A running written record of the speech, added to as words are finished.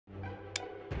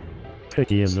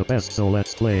Piggy is the best, so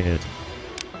let's play it.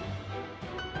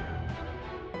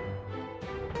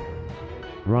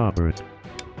 Robert.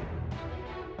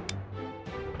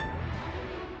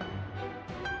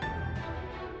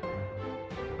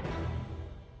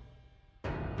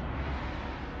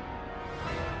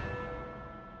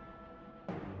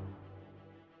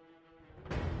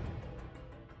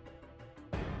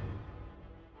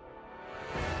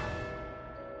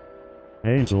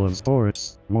 Angel of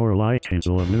Sports, more like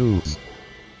Angel of News.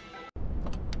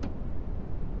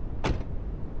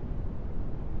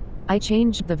 I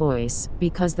changed the voice,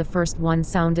 because the first one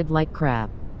sounded like crap.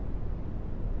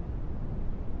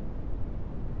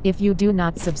 If you do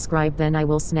not subscribe, then I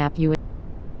will snap you.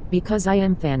 Because I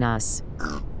am Thanos.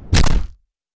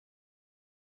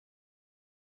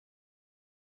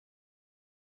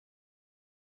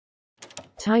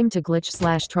 Time to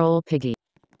glitch/troll Piggy.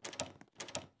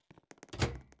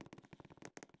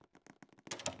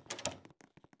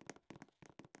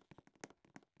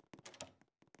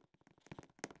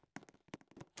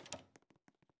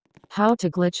 How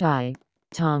to glitch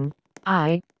tongue,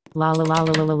 la la la la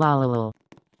la la la la la.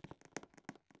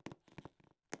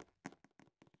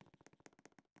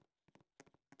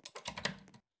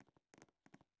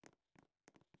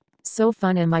 So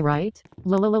fun, am I right?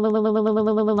 La la la la la la la la la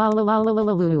la la la la la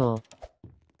la la la.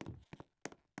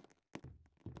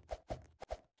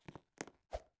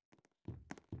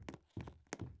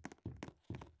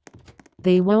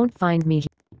 They won't find me.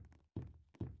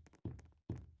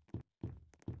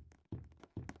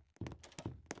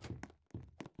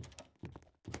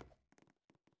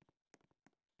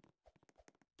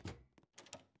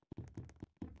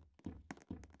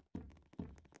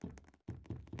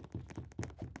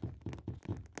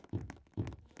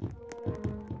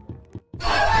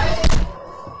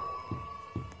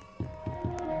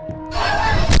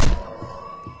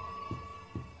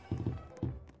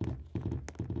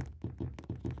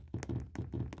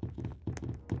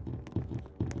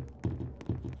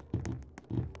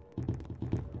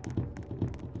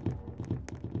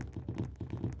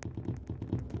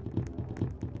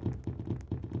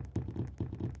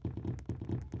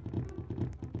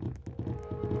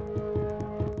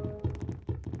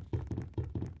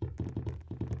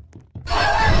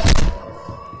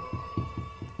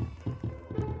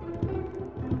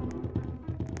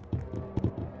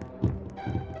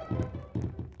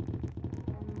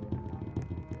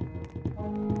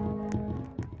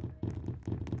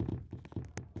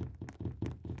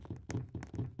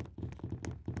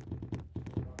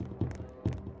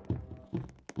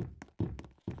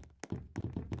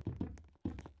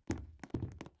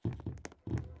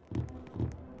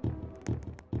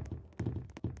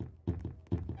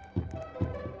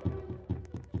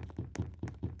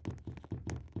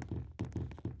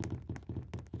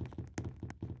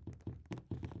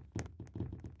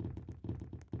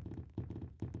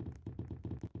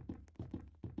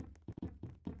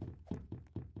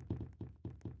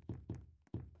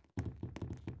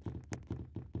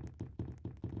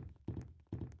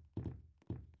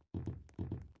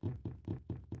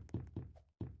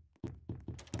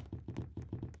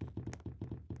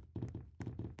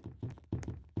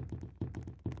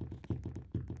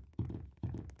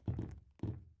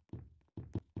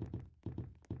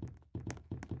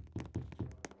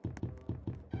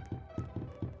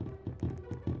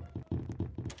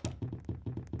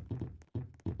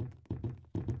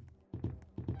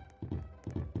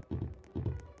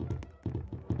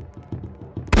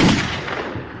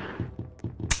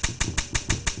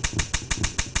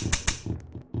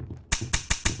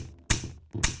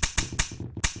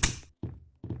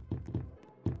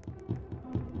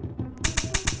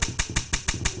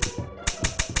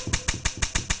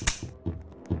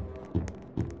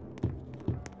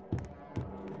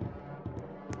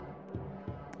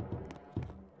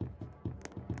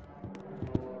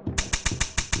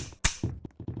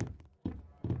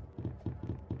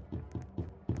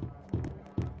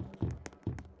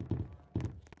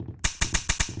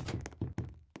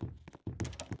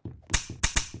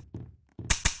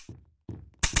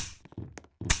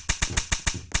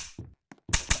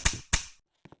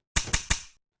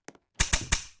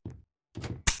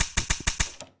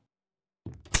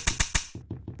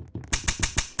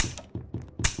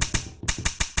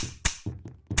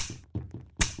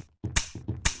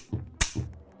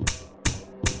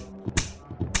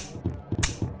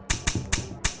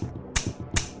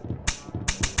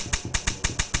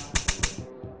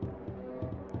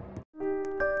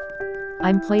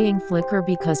 I'm playing Flicker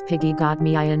because Piggy got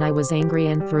me and I was angry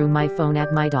and threw my phone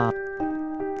at my dog.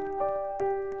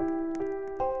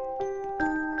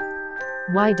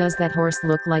 Why does that horse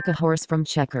look like a horse from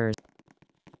Checkers?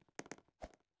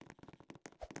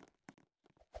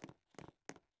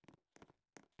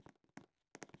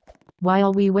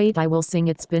 While we wait, I will sing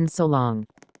It's Been So Long.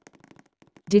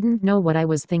 Didn't know what I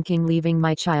was thinking, leaving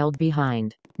my child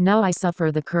behind. Now I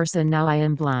suffer the curse and now I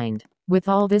am blind. With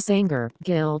all this anger,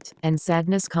 guilt, and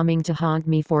sadness coming to haunt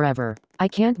me forever. I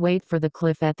can't wait for the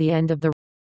cliff at the end of the.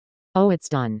 Oh, it's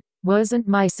done. Wasn't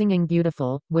my singing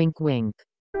beautiful? Wink wink.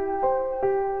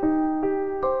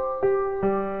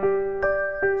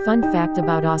 Fun fact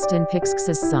about Austin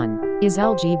Pixx's son is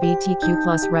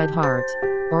LGBTQ+, red heart,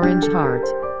 orange heart,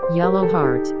 yellow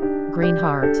heart, green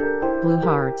heart, blue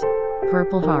heart,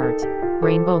 purple heart,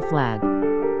 rainbow flag.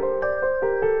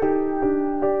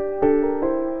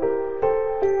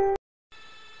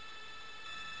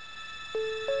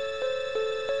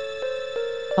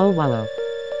 Oh wow.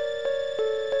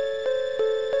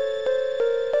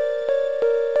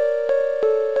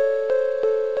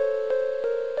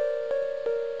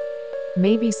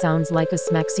 Maybe sounds like a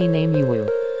smexy name you.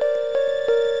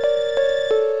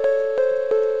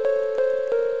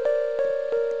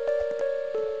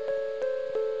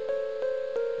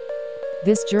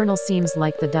 This journal seems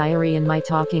like the diary in my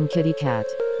talking kitty cat.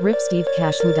 Rip Steve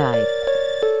Cash, who died.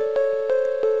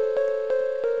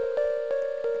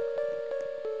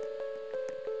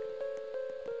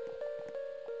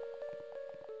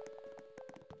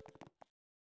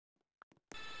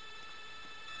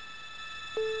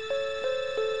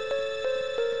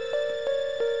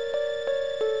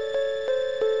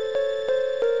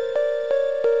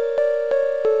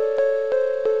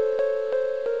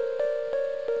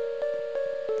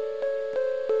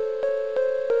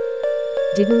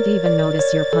 Didn't even notice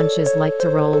your punches like to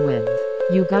roll with.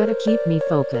 You gotta keep me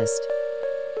focused.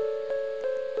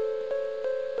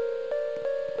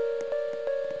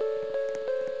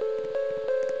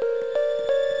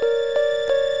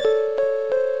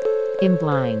 I'm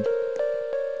blind.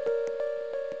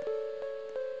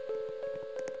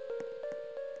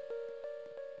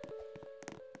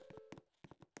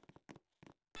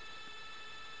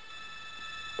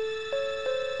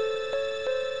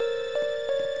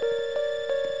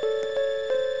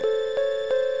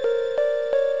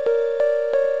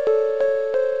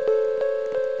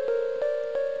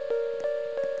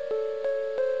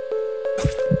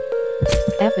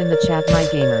 F in the chat, my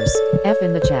gamers. F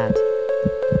in the chat.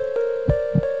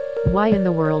 Why in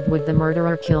the world would the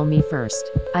murderer kill me first?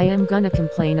 I am gonna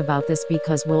complain about this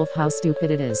because Wolf, how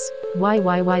stupid it is. Why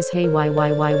hey why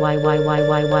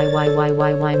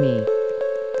me?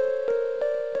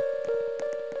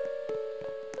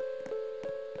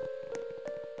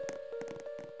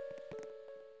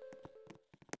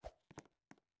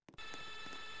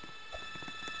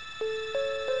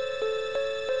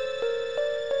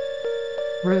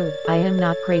 Rude. I am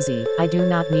not crazy. I do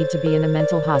not need to be in a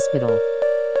mental hospital.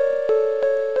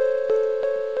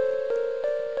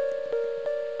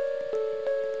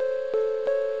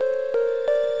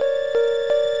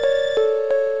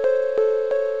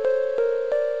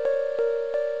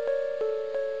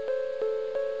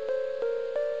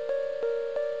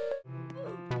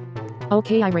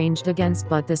 Okay, I ranged against,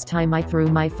 but this time I threw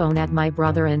my phone at my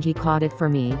brother and he caught it for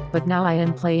me, but now I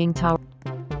am playing tower.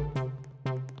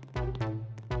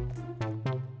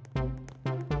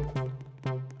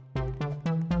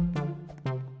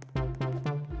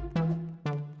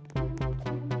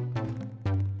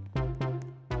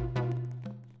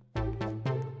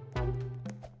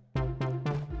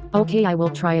 Okay, I will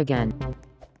try again.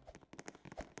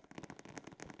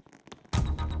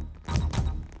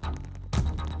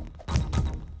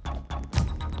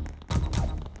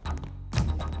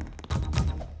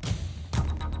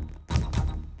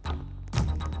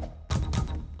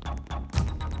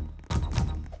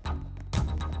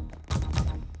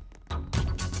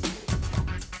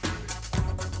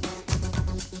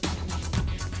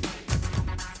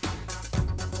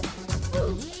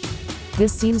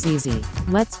 This seems easy.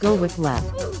 Let's go with left.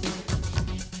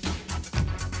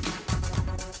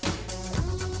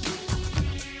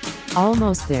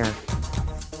 Almost there.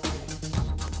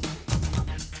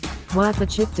 What the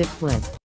chip dip flip.